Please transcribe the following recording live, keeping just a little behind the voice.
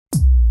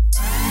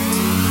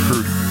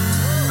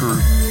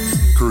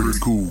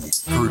Curtieecool,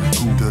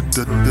 Curtieecool, da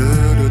da da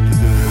da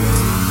da.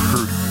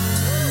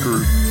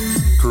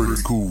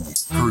 Curtieecool,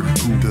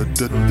 Curtieecool, da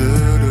da da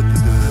da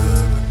da.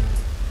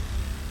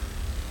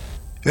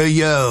 Hey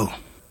yo,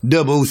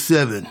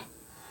 007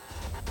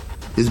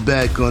 is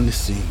back on the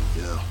scene,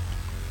 yo.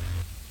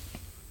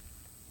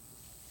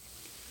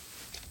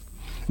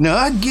 Now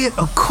I get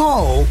a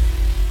call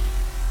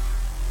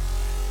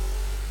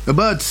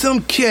about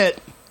some cat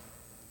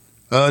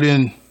out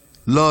in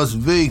Las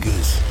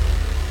Vegas,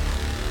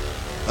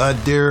 out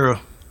there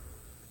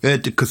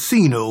at the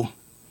casino,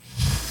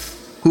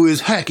 who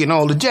is hacking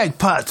all the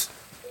jackpots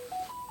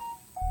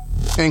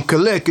and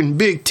collecting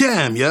big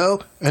time,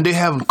 yo. And they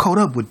haven't caught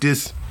up with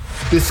this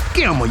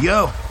scammer,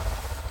 yo.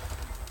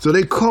 So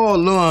they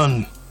call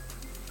on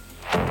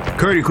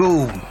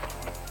Curtieecool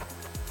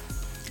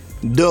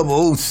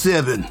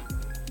 007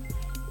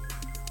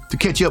 to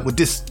catch up with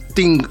this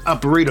sting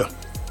operator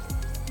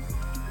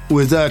who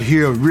is out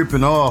here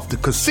ripping off the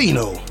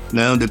casino.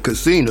 Now the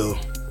casino,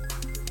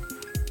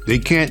 they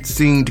can't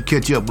seem to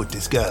catch up with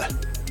this guy.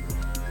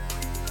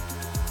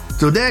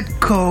 So that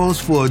calls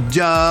for a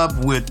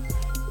job with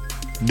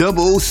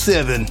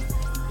 007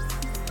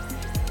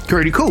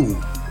 Curtieecool.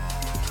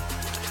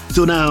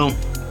 So now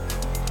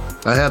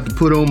I have to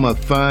put on my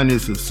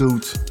finest of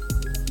suits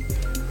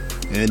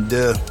and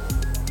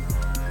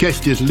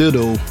catch this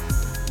little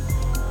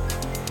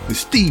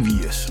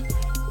mischievous,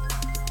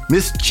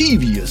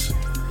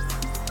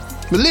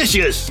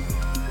 malicious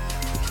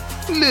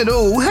little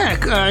old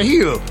hack out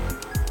here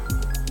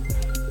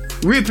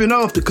ripping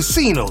off the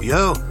casino,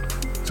 yo.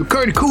 So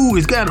Curtieecool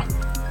has got to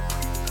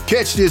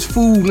catch this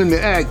fool in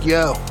the act,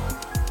 yo,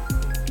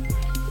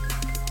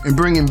 and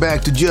bring him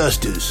back to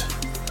justice.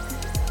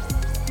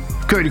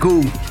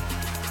 Curtieecool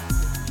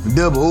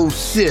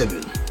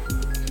 007.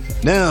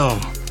 Now,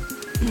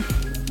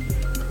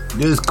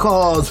 this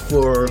calls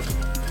for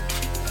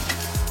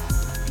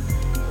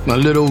my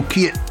little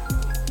kit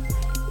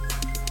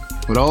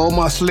with all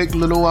my slick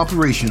little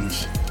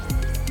operations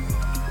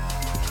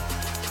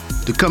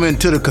to come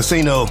into the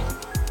casino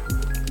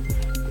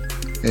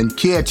and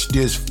catch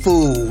this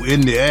fool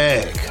in the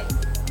act.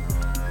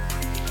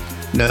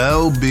 Now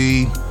I'll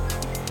be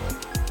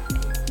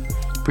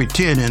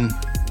pretending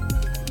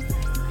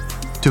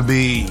to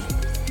be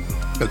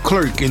a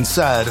clerk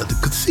inside of the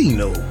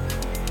casino.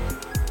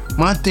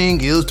 My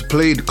thing is to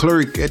play the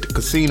clerk at the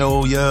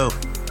casino, yo,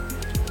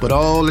 but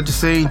all at the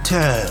same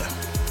time,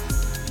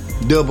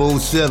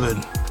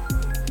 007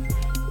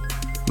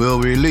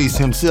 will release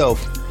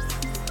himself.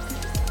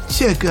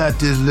 Check out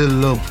this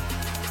little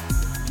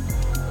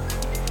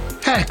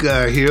hack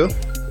out here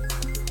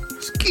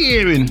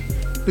scaring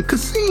the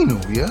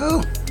casino,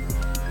 yo.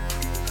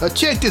 I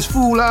checked this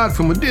fool out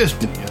from a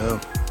distance, yo.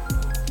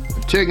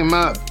 I check him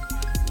out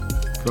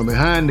from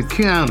behind the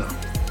counter.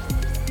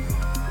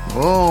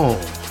 Oh,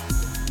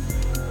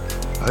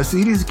 I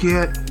see this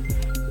cat.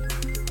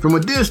 From a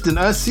distance,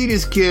 I see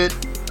this cat.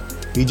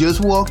 He just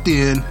walked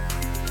in.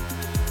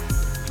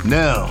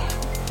 Now,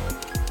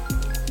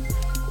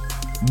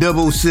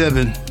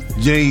 007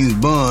 James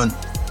Bond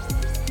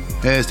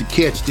has to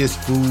catch this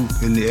fool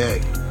in the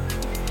act.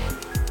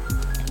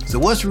 So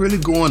what's really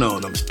going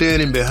on? I'm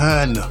standing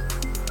behind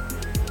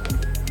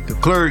the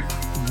clerk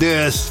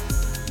desk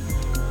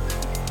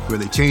where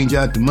they change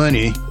out the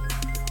money,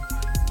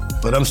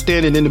 but I'm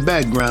standing in the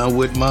background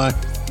with my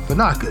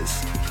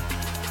binoculars,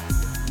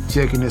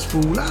 checking this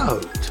fool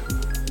out.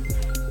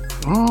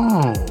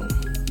 Oh,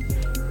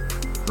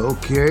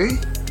 okay.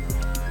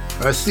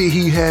 I see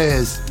he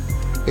has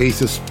a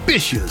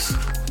suspicious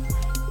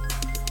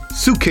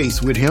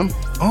suitcase with him.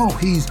 Oh,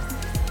 he's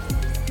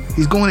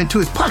going into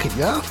his pocket,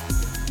 y'all.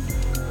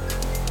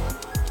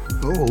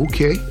 Oh,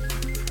 okay.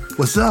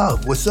 What's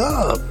up? What's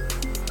up?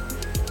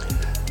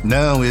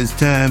 Now it's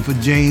time for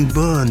James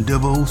Bond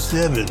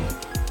 007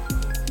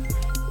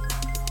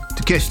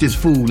 to catch this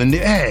fool in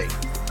the act.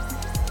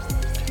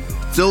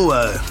 So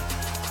I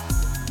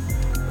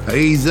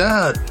ease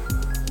out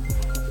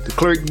the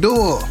clerk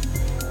door.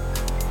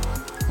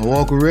 I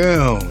walk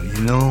around,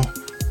 you know,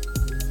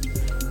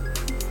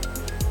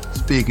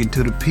 speaking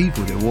to the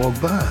people that walk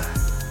by.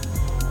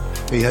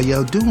 Hey, how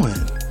y'all doing?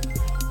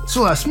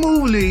 So I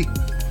smoothly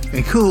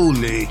and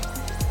coolly,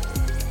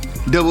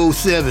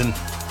 007,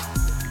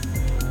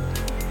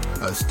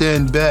 I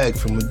stand back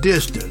from a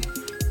distance.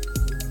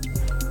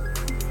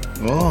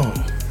 Oh,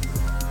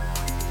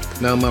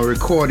 now my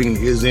recording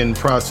is in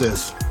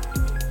process.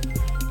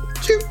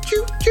 Choo,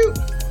 choo, choo.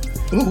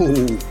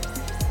 Oh,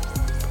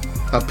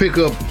 I pick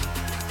up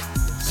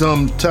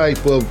some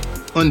type of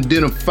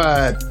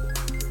unidentified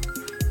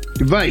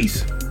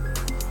device.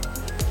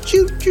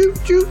 Choo, choo,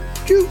 choo,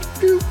 choo,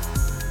 choo.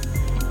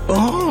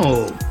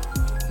 Oh,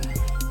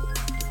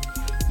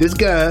 this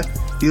guy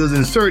is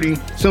inserting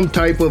some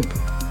type of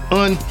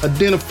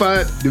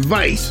unidentified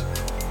device.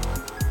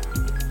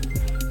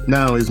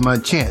 Now is my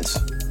chance.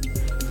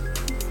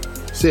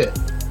 Set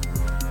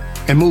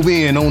and move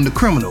in on the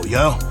criminal,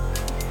 y'all.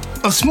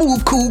 A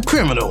smooth, cool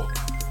criminal.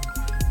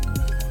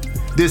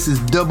 This is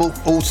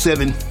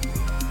 007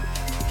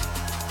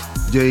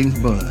 James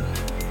Bond.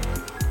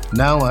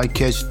 Now I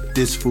catch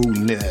this fool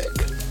in the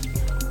act.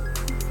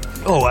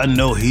 Oh, I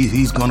know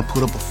he's gonna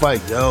put up a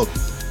fight, y'all.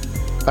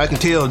 I can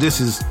tell this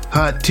is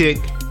high tech,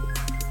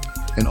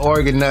 an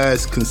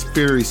organized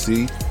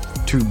conspiracy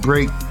to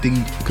break the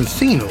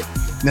casino.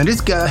 Now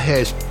this guy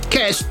has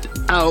cashed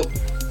out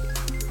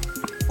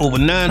over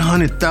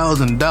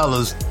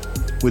 $900,000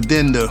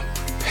 within the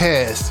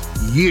past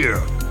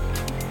year.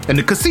 And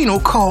the casino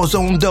calls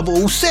on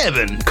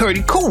 007,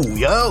 Curtieecool,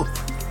 y'all.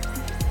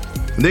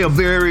 They are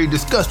very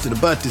disgusted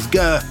about this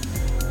guy.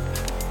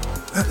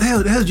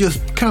 They're just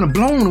kind of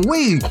blown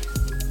away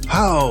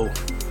how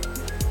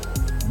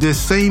this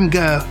same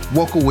guy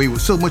walk away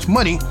with so much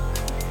money,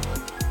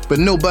 but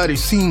nobody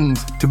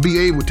seems to be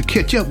able to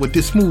catch up with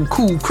this smooth,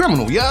 cool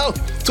criminal, y'all.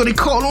 So they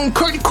call on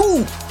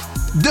Curtieecool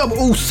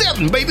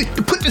 007, baby,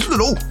 to put this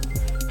little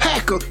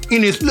hacker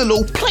in his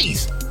little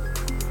place.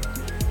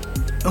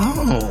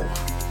 Oh.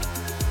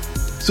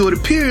 So it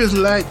appears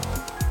like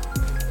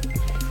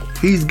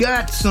he's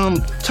got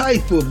some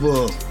type of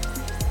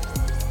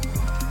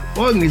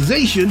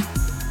organization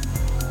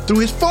through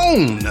his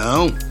phone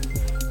now.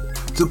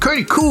 So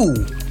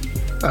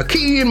Curtieecool, I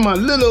key in my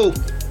little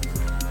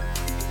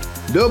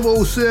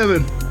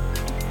 007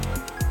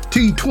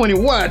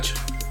 T20 watch,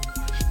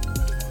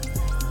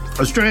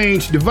 a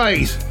strange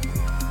device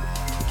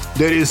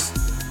that is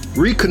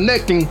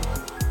reconnecting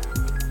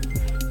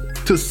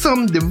to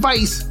some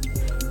device,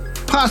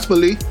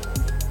 possibly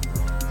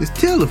his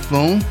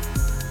telephone.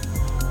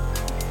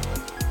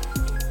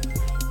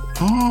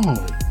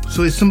 Oh,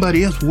 so it's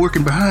somebody else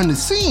working behind the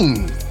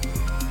scenes.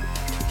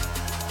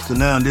 So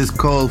now this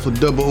calls for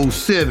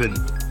 007.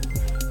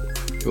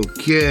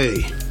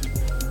 Okay.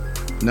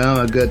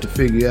 Now I got to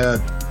figure out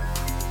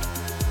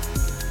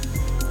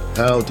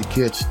how to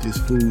catch this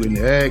fool in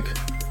the act,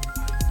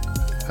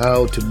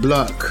 how to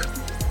block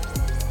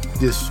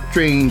this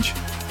strange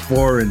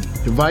foreign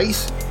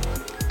device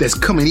that's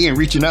coming in,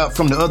 reaching out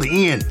from the other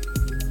end,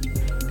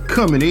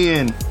 coming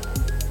in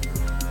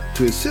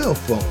to his cell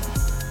phone.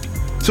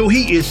 So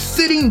he is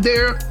sitting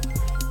there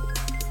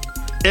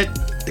at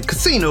the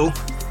casino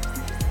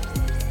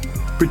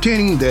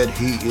pretending that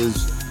he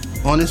is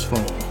on his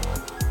phone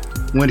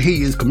when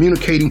he is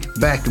communicating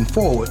back and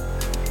forward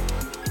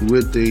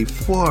with a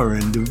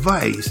foreign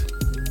device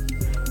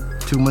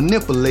to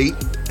manipulate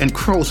and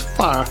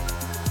crossfire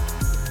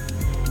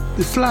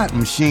the slot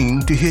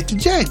machine to hit the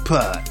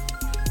jackpot.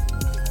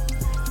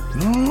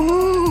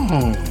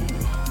 Oh.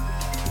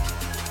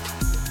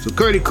 So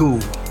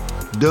Curtieecool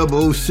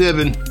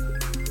 007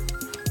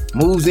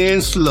 moves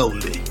in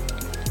slowly.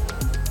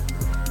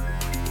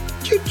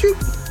 Choo choo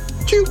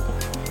choo.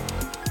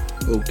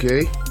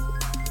 Okay.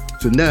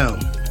 So now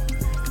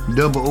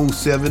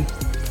 007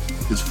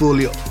 is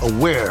fully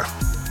aware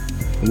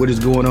of what is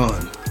going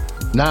on.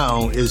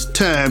 Now it's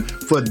time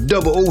for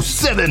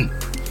 007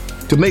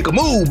 to make a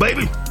move,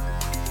 baby.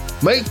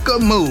 Make a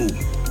move.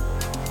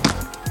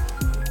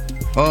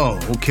 Oh,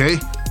 okay.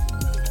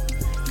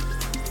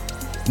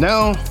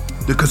 Now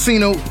the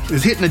casino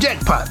is hitting the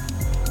jackpot.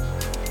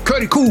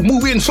 Curtieecool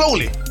move in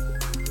slowly,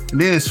 and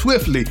then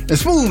swiftly and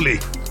smoothly.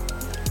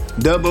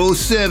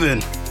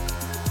 007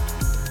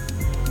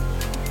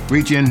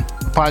 reach in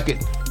the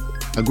pocket.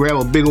 I grab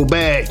a big old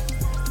bag,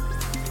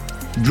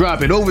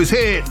 drop it over his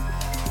head.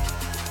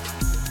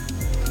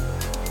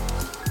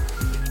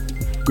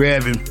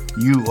 Grab him.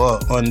 You are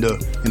under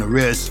an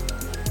arrest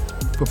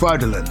for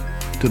fraudulent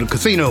to the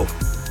casino,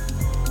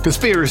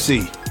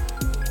 conspiracy,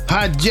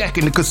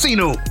 hijacking the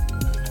casino,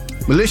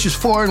 malicious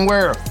foreign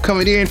wire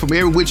coming in from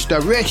every which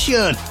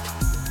direction.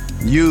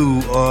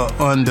 You are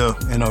under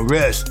an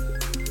arrest.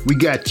 We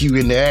got you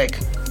in the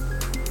act.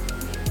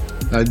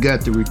 I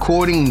got the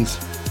recordings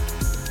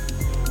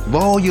of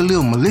all your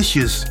little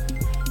malicious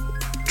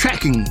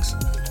trackings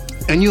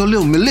and your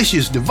little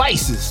malicious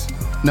devices.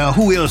 Now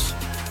who else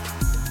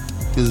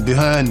is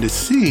behind the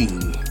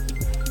scene?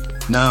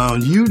 Now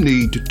you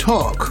need to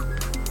talk.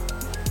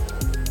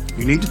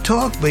 You need to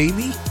talk,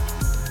 baby.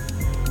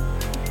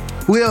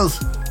 Who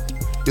else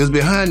is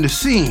behind the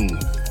scene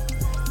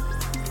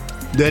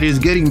that is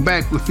getting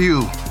back with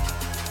you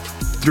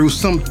through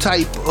some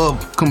type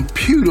of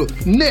computer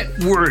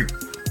network?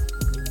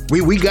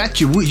 We got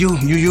you.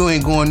 You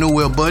ain't going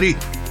nowhere, buddy.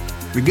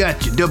 We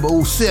got you,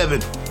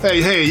 007.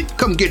 Hey,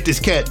 come get this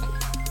cat.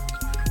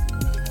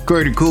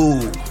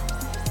 Curtieecool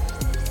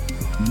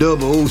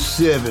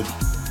 007.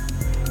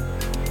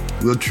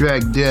 We'll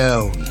track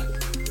down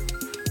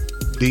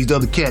these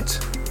other cats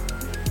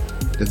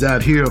that's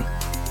out here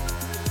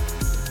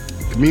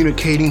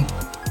communicating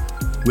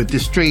with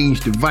this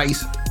strange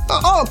device.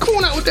 Oh, come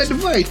on out with that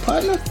device,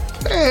 partner.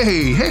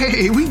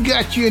 Hey, we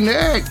got you in the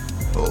act.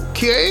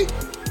 Okay.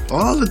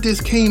 All of this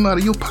came out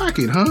of your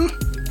pocket, huh?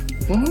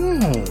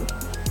 Oh.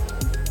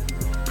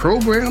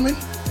 Programming,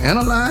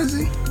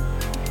 analyzing.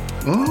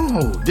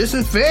 Oh,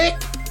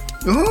 disinfect.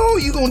 Oh,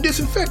 you gonna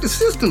disinfect the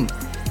system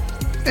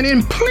and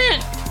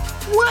implant.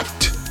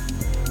 What?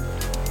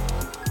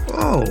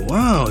 Oh,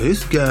 wow,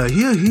 this guy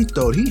here, he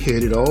thought he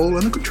had it all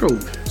under control.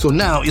 So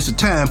now it's a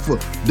time for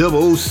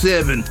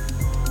 007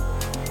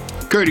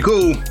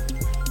 Curtieecool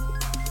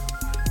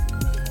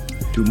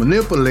to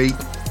manipulate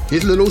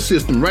his little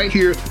system right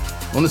here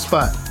on the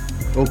spot.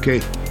 Okay,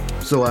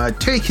 so I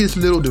take his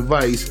little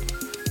device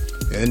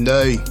and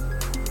I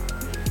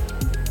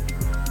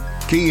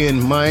key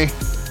in my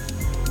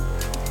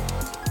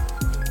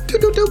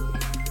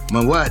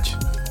watch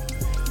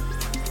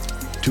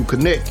to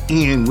connect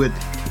in with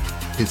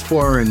his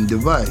foreign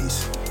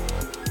device,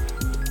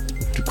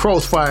 to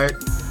crossfire it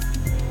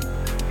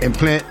and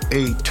plant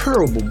a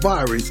terrible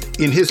virus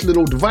in his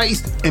little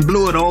device and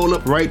blow it all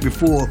up right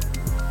before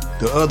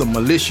the other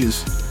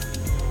malicious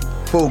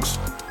folks'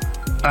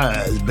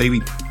 eyes,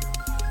 baby.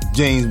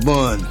 James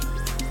Bond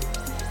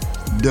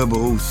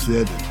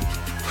 007.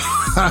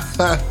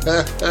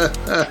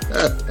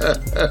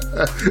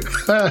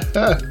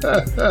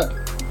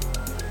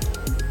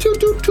 Toot,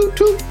 toot, toot,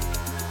 toot.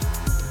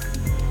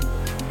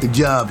 The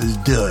job is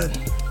done.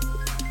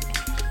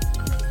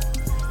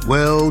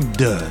 Well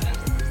done.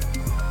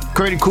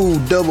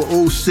 Curtieecool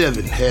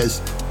 007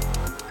 has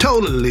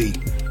totally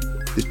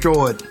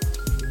destroyed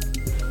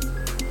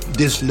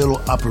this little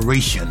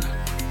operation.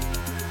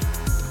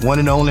 One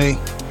and only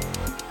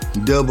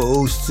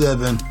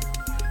 007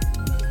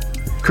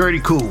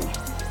 Curtieecool.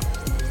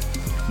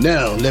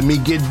 Now let me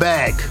get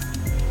back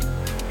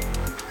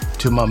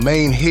to my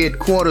main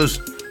headquarters.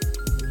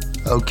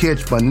 I'll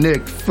catch my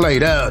next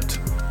flight out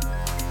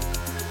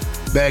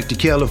back to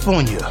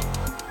California.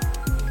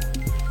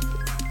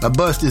 I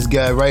bust this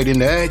guy right in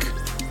the act.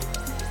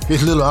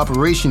 His little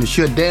operation is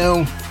shut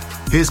down.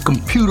 His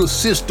computer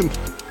system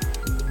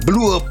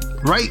blew up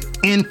right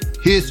in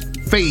his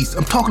face.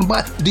 I'm talking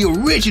about the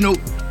original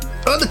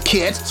other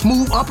cats,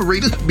 smooth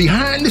operators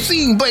behind the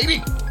scene,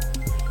 baby.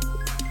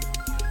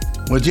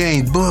 Well,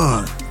 James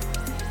Bond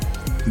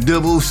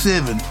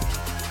 007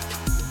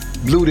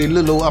 blew their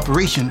little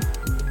operation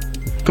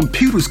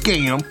computer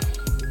scam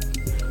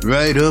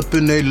right up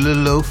in their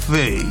little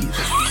face.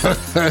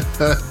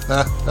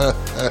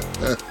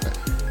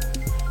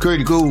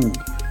 Curtieecool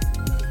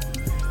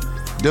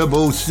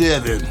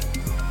 007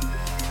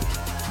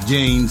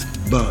 James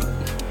Bond.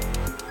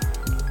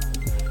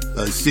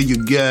 I'll see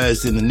you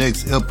guys in the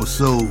next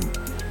episode.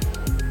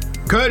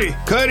 Curtie!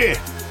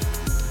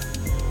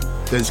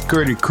 That's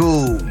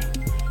Curtieecool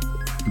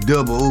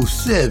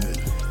 007.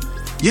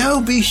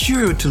 Yo, be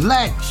sure to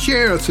like,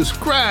 share, and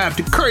subscribe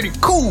to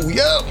Curtieecool,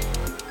 yo.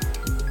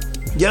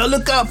 Y'all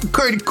look out for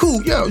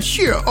Curtieecool. Y'all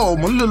share all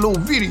my little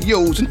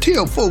videos and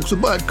tell folks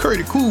about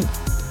Curtieecool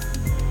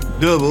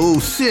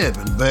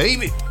 007,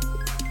 baby.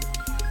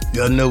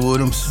 Y'all know what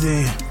I'm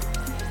saying?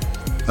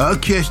 I'll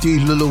catch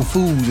these little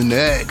fools in the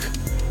act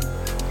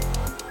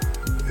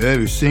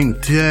every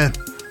single time.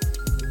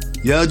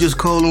 Y'all just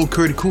call on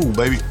Curtieecool,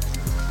 baby.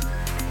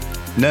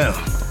 Now,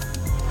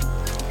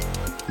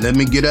 let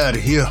me get out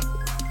of here.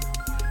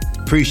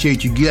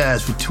 Appreciate you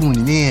guys for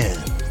tuning in.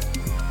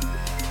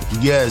 You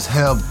guys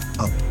have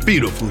a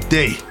beautiful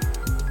day.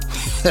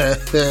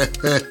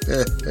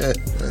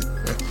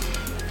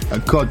 I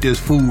caught this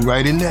fool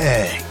right in the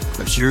act.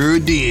 I sure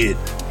did.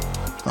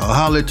 I'll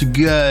holler at you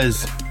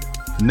guys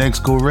next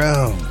go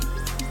round.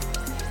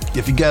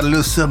 If you got a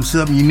little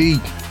something you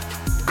need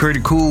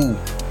Curtieecool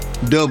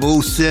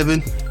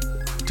 007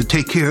 to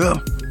take care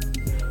of,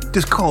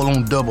 just call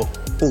on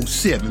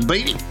 007,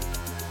 baby.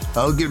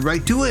 I'll get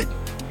right to it.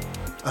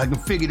 I can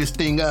figure this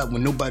thing out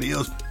when nobody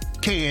else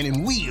can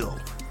and will.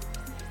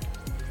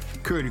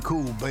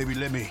 Curtieecool, baby.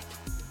 Let me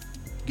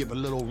give a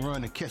little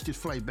run and catch this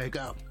flight back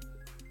out.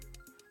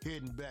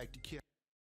 Heading back to